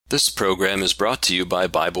This program is brought to you by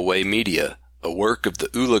Bible Way Media, a work of the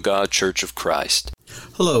Ulaga Church of Christ.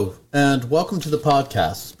 Hello, and welcome to the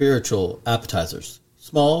podcast, Spiritual Appetizers.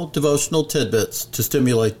 Small devotional tidbits to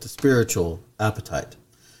stimulate the spiritual appetite.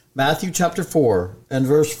 Matthew chapter 4 and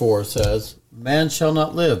verse 4 says, "Man shall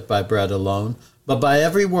not live by bread alone, but by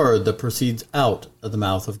every word that proceeds out of the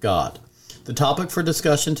mouth of God." The topic for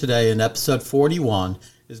discussion today in episode 41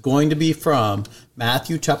 is going to be from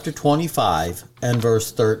Matthew chapter 25 and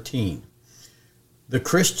verse 13. The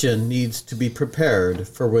Christian needs to be prepared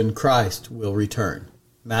for when Christ will return.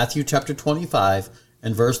 Matthew chapter 25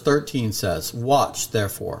 and verse 13 says, "Watch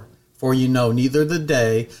therefore, for you know neither the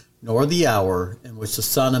day nor the hour in which the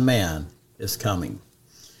Son of Man is coming."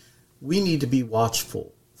 We need to be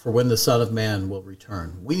watchful for when the Son of Man will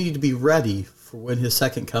return. We need to be ready for when his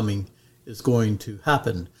second coming is going to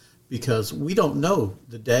happen, because we don't know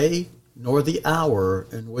the day nor the hour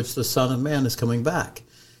in which the Son of Man is coming back.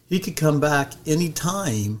 He could come back any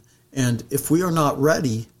time, and if we are not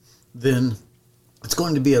ready, then it's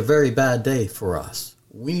going to be a very bad day for us.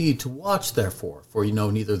 We need to watch, therefore, for you know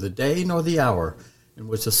neither the day nor the hour in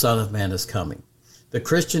which the Son of Man is coming. The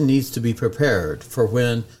Christian needs to be prepared for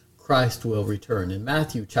when Christ will return. In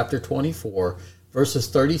Matthew chapter 24, verses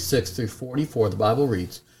 36 through 44, the Bible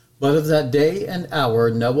reads, "But of that day and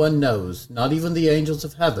hour no one knows, not even the angels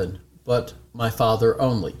of heaven, but my Father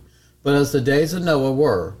only. But as the days of Noah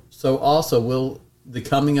were, so also will the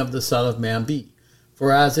coming of the Son of Man be.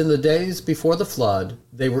 For as in the days before the flood,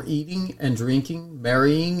 they were eating and drinking,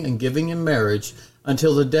 marrying and giving in marriage,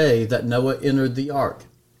 until the day that Noah entered the ark,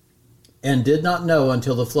 and did not know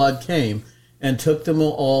until the flood came and took them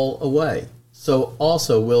all away. So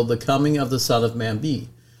also will the coming of the Son of Man be.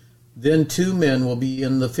 Then two men will be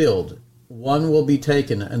in the field, one will be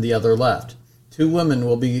taken and the other left. Two women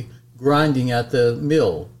will be grinding at the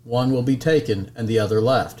mill, one will be taken and the other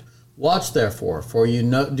left. Watch therefore, for you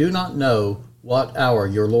do not know what hour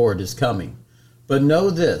your Lord is coming. But know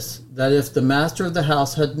this, that if the master of the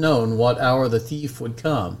house had known what hour the thief would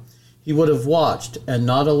come, he would have watched and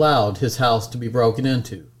not allowed his house to be broken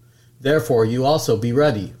into. Therefore you also be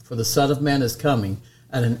ready, for the Son of Man is coming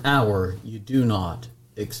at an hour you do not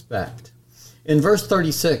expect." In verse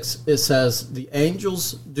 36, it says, the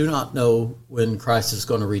angels do not know when Christ is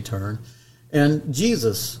going to return, and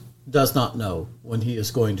Jesus does not know when he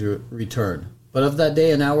is going to return. But of that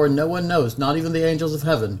day and hour no one knows, not even the angels of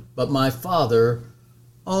heaven, but my Father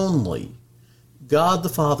only. God the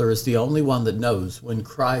Father is the only one that knows when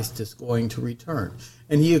Christ is going to return.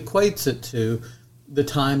 And he equates it to the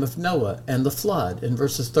time of Noah and the flood in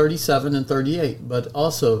verses 37 and 38. But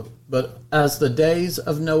as the days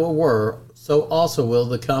of Noah were, so also will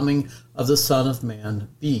the coming of the Son of Man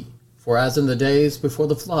be. For as in the days before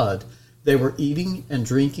the flood, they were eating and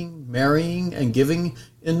drinking, marrying and giving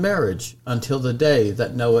in marriage, until the day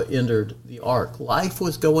that Noah entered the ark. Life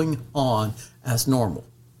was going on as normal.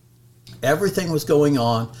 Everything was going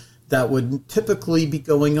on that would typically be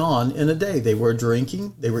going on in a day. They were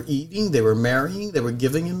drinking, they were eating, they were marrying, they were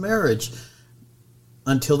giving in marriage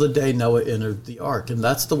until the day Noah entered the ark. And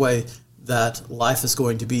that's the way that life is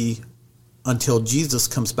going to be until Jesus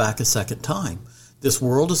comes back a second time. This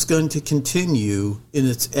world is going to continue in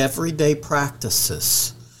its everyday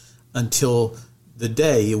practices until the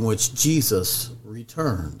day in which Jesus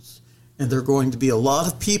returns. And there are going to be a lot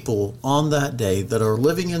of people on that day that are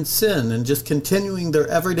living in sin and just continuing their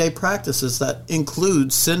everyday practices that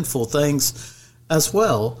include sinful things as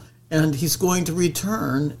well. And he's going to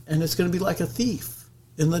return, and it's going to be like a thief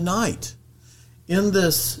in the night. In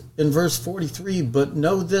verse 43, but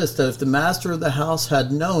know this, that if the master of the house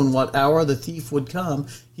had known what hour the thief would come,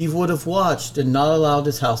 he would have watched and not allowed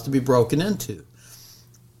his house to be broken into.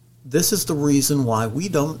 This is the reason why we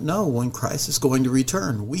don't know when Christ is going to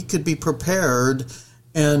return. We could be prepared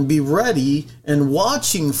and be ready and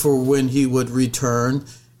watching for when he would return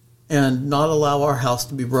and not allow our house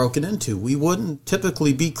to be broken into. We wouldn't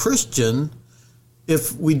typically be Christian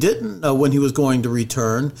if we didn't know when he was going to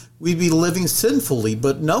return. We'd be living sinfully,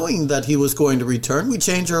 but knowing that he was going to return, we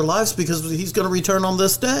change our lives because he's going to return on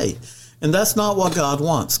this day. And that's not what God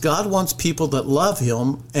wants. God wants people that love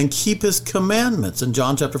him and keep his commandments. In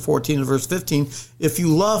John chapter 14 and verse 15, if you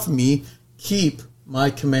love me, keep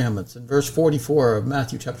my commandments. In verse 44 of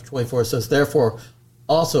Matthew chapter 24, it says, therefore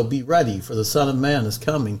also be ready, for the Son of Man is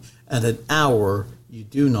coming at an hour you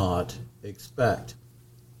do not expect.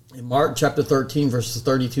 In Mark chapter 13, verses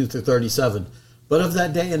 32 through 37, but of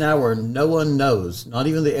that day and hour no one knows, not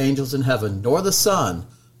even the angels in heaven, nor the Son,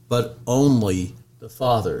 but only the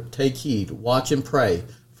Father. Take heed, watch and pray,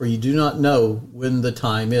 for you do not know when the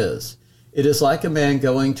time is. It is like a man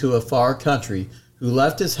going to a far country who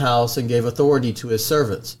left his house and gave authority to his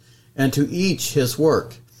servants, and to each his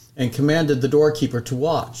work, and commanded the doorkeeper to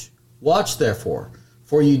watch. Watch therefore,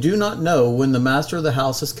 for you do not know when the master of the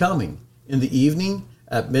house is coming, in the evening,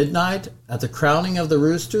 at midnight, at the crowing of the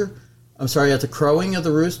rooster,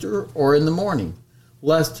 or in the morning,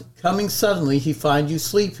 lest coming suddenly he find you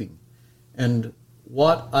sleeping. And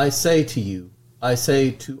what I say to you, I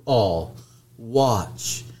say to all,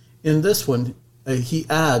 watch. In this one, he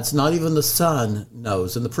adds, not even the Son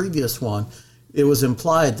knows. In the previous one, it was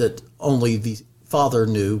implied that only the Father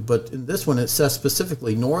knew, but in this one it says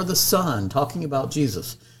specifically, nor the Son, talking about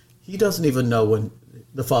Jesus. He doesn't even know when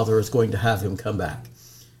the Father is going to have him come back.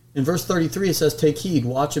 In verse 33 it says, take heed,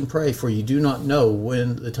 watch and pray, for you do not know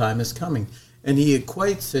when the time is coming. And he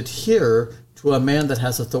equates it here to a man that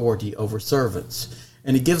has authority over servants.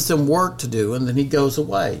 And he gives them work to do, and then he goes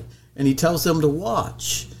away. And he tells them to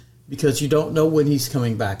watch, because you don't know when he's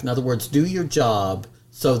coming back. In other words, do your job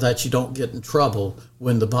so that you don't get in trouble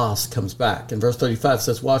when the boss comes back. And verse 35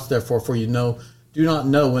 says, watch therefore, for you do not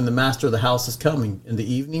know when the master of the house is coming, in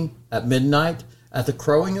the evening, at midnight, at the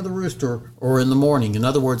crowing of the rooster, or in the morning. In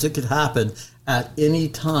other words, it could happen at any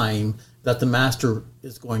time that the master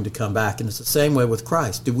is going to come back. And it's the same way with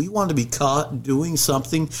Christ. Do we want to be caught doing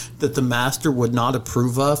something that the master would not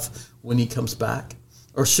approve of when he comes back?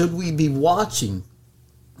 Or should we be watching?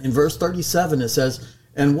 In verse 37 it says,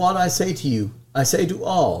 and what I say to you, I say to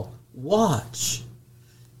all, watch.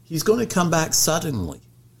 He's going to come back suddenly.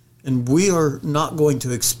 And we are not going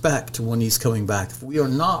to expect when he's coming back. If we are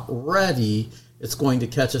not ready, it's going to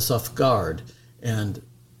catch us off guard. And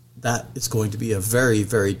that is going to be a very,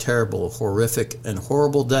 very terrible, horrific, and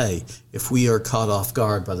horrible day if we are caught off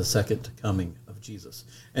guard by the second coming of Jesus.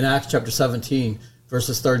 In Acts chapter 17,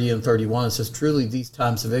 verses 30 and 31, it says, truly these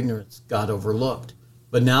times of ignorance God overlooked,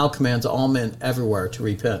 but now commands all men everywhere to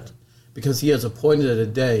repent, because he has appointed a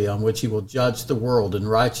day on which he will judge the world in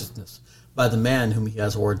righteousness by the man whom he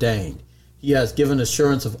has ordained. He has given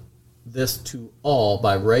assurance of this to all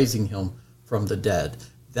by raising him from the dead.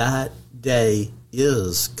 That day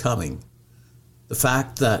is coming. The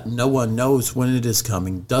fact that no one knows when it is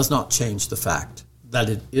coming does not change the fact that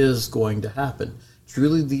it is going to happen.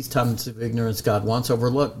 Truly these times of ignorance God once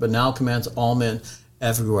overlooked, but now commands all men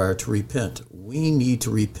everywhere to repent. We need to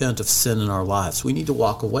repent of sin in our lives. We need to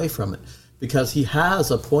walk away from it, because he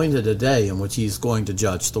has appointed a day in which he's going to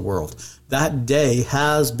judge the world. That day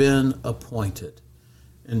has been appointed,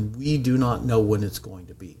 and we do not know when it's going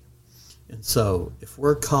to be. And so if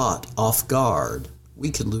we're caught off guard,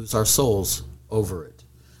 we can lose our souls over it.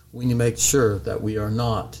 We need to make sure that we are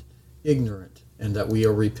not ignorant and that we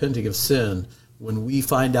are repenting of sin. When we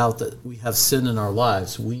find out that we have sin in our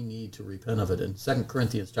lives, we need to repent of it. In 2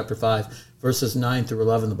 Corinthians chapter 5, verses 9 through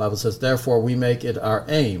 11, the Bible says, therefore we make it our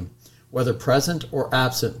aim, whether present or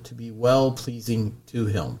absent, to be well-pleasing to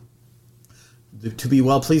him. To be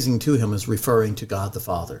well-pleasing to him is referring to God the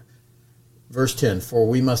Father. Verse 10, for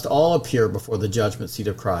we must all appear before the judgment seat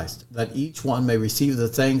of Christ, that each one may receive the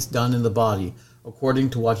things done in the body according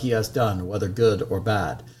to what he has done, whether good or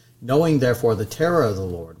bad. Knowing therefore the terror of the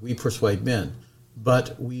Lord, we persuade men,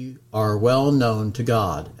 but we are well known to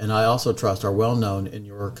God, and I also trust are well known in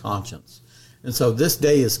your conscience. And so this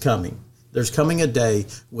day is coming. There's coming a day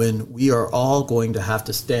when we are all going to have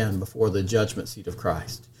to stand before the judgment seat of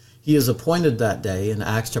Christ. He has appointed that day in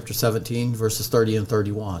Acts chapter 17, verses 30 and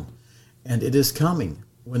 31. And it is coming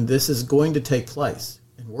when this is going to take place.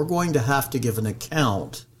 And we're going to have to give an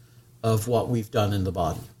account of what we've done in the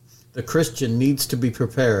body. The Christian needs to be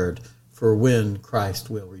prepared for when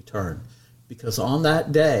Christ will return. Because on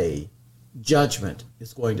that day, judgment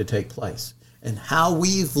is going to take place. And how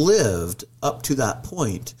we've lived up to that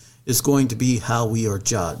point is going to be how we are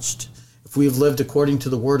judged. If we've lived according to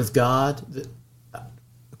the Word of God,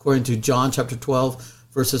 according to John chapter 12,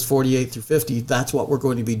 verses 48 through 50, that's what we're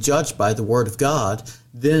going to be judged by, the Word of God,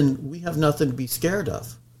 then we have nothing to be scared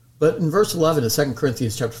of. But in verse 11 of 2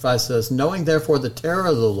 Corinthians chapter 5 says, knowing therefore the terror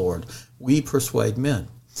of the Lord, we persuade men.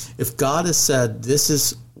 If God has said this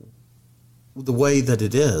is the way that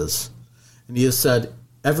it is, and he has said,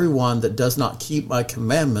 everyone that does not keep my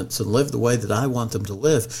commandments and live the way that I want them to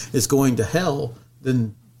live is going to hell,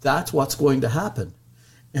 then that's what's going to happen.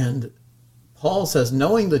 And Paul says,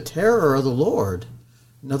 knowing the terror of the Lord,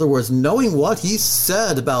 in other words, knowing what he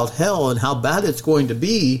said about hell and how bad it's going to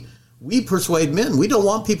be, we persuade men. We don't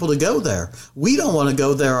want people to go there. We don't want to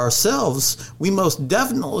go there ourselves. We most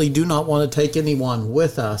definitely do not want to take anyone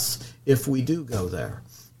with us if we do go there.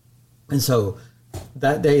 And so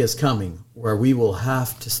that day is coming where we will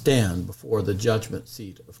have to stand before the judgment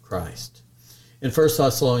seat of Christ. In 1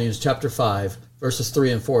 Thessalonians chapter 5, verses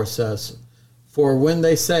 3 and 4 says, For when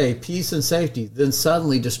they say peace and safety, then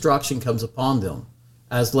suddenly destruction comes upon them,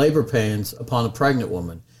 as labor pains upon a pregnant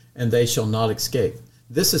woman, and they shall not escape.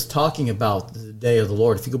 This is talking about the day of the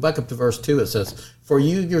Lord. If you go back up to verse 2, it says, For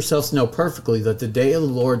you yourselves know perfectly that the day of the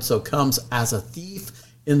Lord so comes as a thief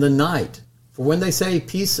in the night. For when they say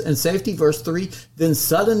peace and safety, verse 3, then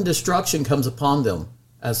sudden destruction comes upon them,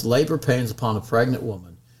 as labor pains upon a pregnant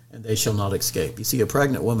woman, and they shall not escape. You see, a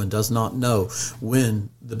pregnant woman does not know when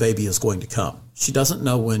the baby is going to come. She doesn't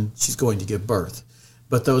know when she's going to give birth.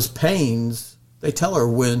 But those pains, they tell her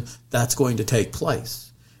when that's going to take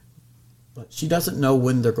place. But she doesn't know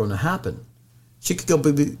when they're going to happen. She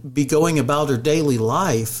could be going about her daily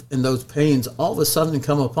life, and those pains all of a sudden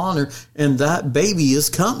come upon her, and that baby is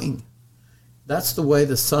coming. That's the way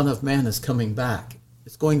the Son of Man is coming back.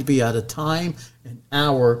 It's going to be at a time, an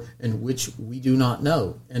hour in which we do not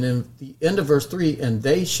know. And in the end of verse 3, and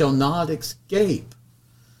they shall not escape.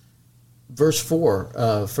 Verse 4,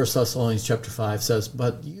 1 Thessalonians chapter 5 says,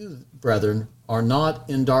 But you, brethren, are not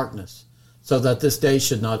in darkness, so that this day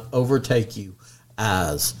should not overtake you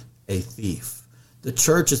as a thief. The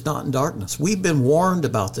church is not in darkness. We've been warned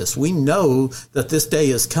about this. We know that this day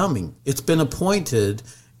is coming. It's been appointed,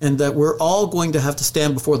 and that we're all going to have to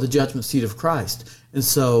stand before the judgment seat of Christ. And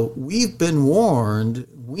so we've been warned.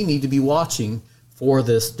 We need to be watching for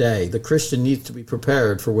this day. The Christian needs to be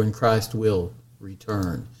prepared for when Christ will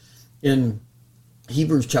return. In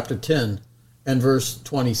Hebrews chapter 10 and verse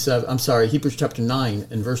 27, Hebrews chapter 9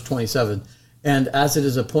 and verse 27, and as it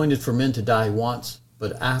is appointed for men to die once,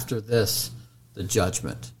 but after this, the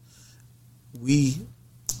judgment. We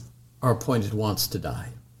are appointed once to die.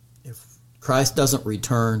 If Christ doesn't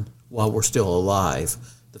return while we're still alive,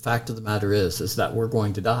 the fact of the matter is that we're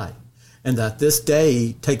going to die. And that this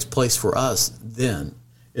day takes place for us then.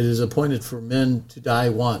 It is appointed for men to die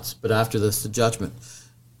once, but after this, the judgment.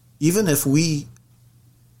 Even if we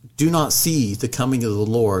do not see the coming of the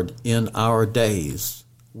Lord in our days,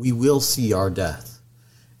 we will see our death.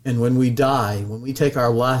 And when we die, when we take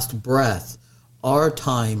our last breath, our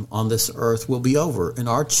time on this earth will be over, and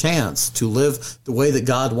our chance to live the way that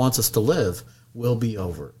God wants us to live will be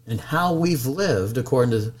over. And how we've lived,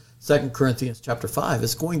 according to 2 Corinthians chapter 5,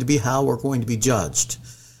 is going to be how we're going to be judged.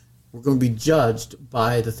 We're going to be judged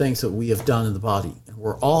by the things that we have done in the body. And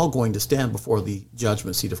we're all going to stand before the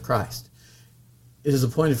judgment seat of Christ. It is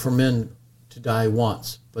appointed for men to die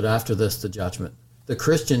once, but after this, the judgment. The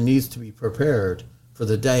Christian needs to be prepared for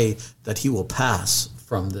the day that he will pass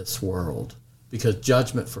from this world, because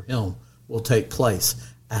judgment for him will take place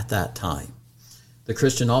at that time. The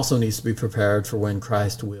Christian also needs to be prepared for when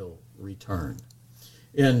Christ will return.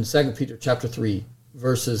 In 2 Peter chapter 3,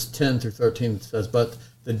 verses 10 through 13, it says, But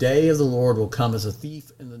the day of the Lord will come as a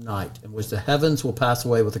thief in the night, in which the heavens will pass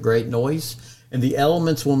away with a great noise, and the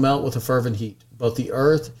elements will melt with a fervent heat. Both the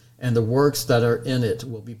earth and the works that are in it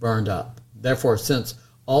will be burned up. Therefore, since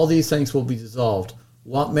all these things will be dissolved,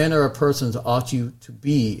 what manner of persons ought you to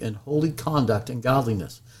be in holy conduct and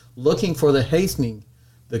godliness, looking for the hastening,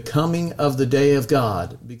 the coming of the day of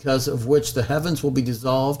God, because of which the heavens will be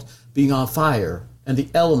dissolved, being on fire, and the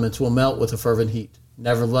elements will melt with a fervent heat.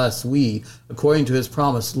 Nevertheless, we, according to his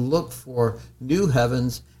promise, look for new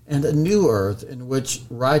heavens and a new earth in which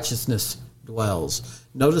righteousness dwells.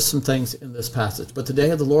 Notice some things in this passage. But the day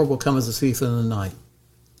of the Lord will come as a thief in the night.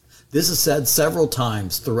 This is said several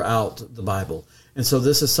times throughout the Bible. And so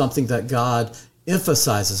this is something that God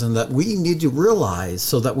emphasizes and that we need to realize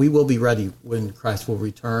so that we will be ready when Christ will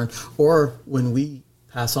return or when we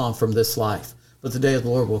pass on from this life. But the day of the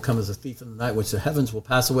Lord will come as a thief in the night, which the heavens will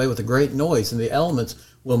pass away with a great noise, and the elements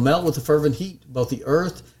will melt with a fervent heat. Both the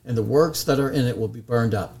earth and the works that are in it will be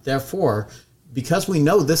burned up. Therefore, because we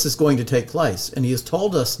know this is going to take place, and he has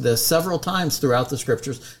told us this several times throughout the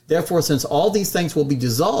scriptures, therefore, since all these things will be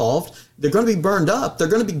dissolved, they're going to be burned up, they're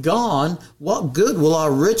going to be gone, what good will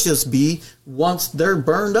our riches be once they're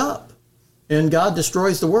burned up and God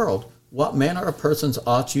destroys the world? What manner of persons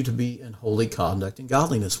ought you to be in holy conduct and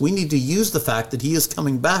godliness? We need to use the fact that he is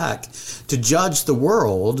coming back to judge the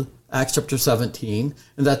world, Acts chapter 17,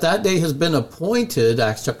 and that day has been appointed,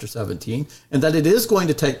 Acts chapter 17, and that it is going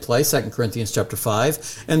to take place, 2 Corinthians chapter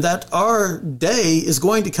 5, and that our day is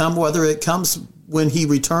going to come, whether it comes when he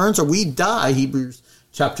returns or we die, Hebrews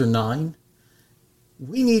chapter 9.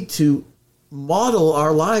 We need to model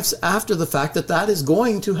our lives after the fact that is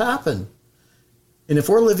going to happen. And if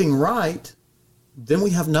we're living right, then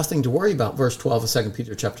we have nothing to worry about. Verse 12 of 2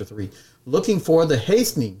 Peter chapter 3, looking for the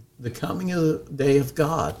hastening, the coming of the day of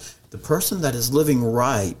God. The person that is living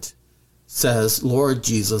right says, Lord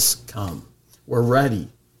Jesus, come. We're ready.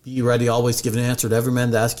 Be ready always to give an answer to every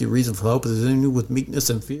man to ask you reason for hope. Is it in you with meekness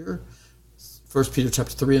and fear? 1 Peter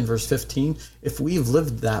chapter 3 and verse 15, if we've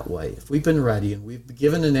lived that way, if we've been ready and we've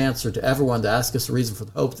given an answer to everyone to ask us the reason for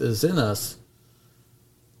the hope that is in us,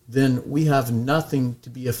 then we have nothing to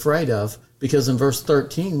be afraid of, because in verse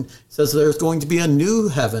 13 it says there's going to be a new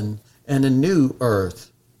heaven and a new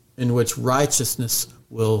earth in which righteousness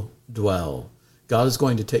will dwell. God is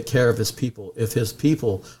going to take care of his people if his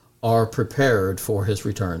people are prepared for his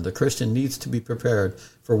return. The Christian needs to be prepared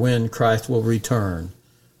for when Christ will return.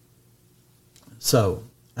 So,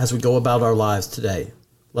 as we go about our lives today,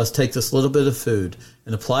 let's take this little bit of food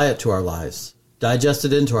and apply it to our lives, digest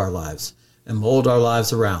it into our lives, and mold our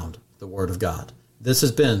lives around the Word of God. This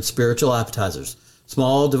has been Spiritual Appetizers,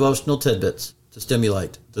 small devotional tidbits to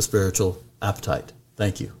stimulate the spiritual appetite.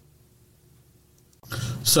 Thank you.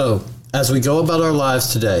 So, as we go about our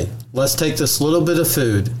lives today, let's take this little bit of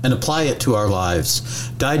food and apply it to our lives,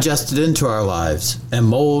 digest it into our lives, and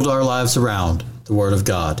mold our lives around the Word of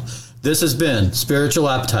God. This has been Spiritual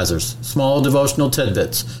Appetizers, small devotional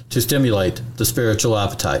tidbits to stimulate the spiritual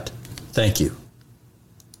appetite. Thank you.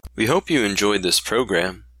 We hope you enjoyed this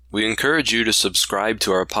program. We encourage you to subscribe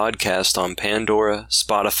to our podcast on Pandora,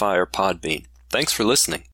 Spotify, or Podbean. Thanks for listening.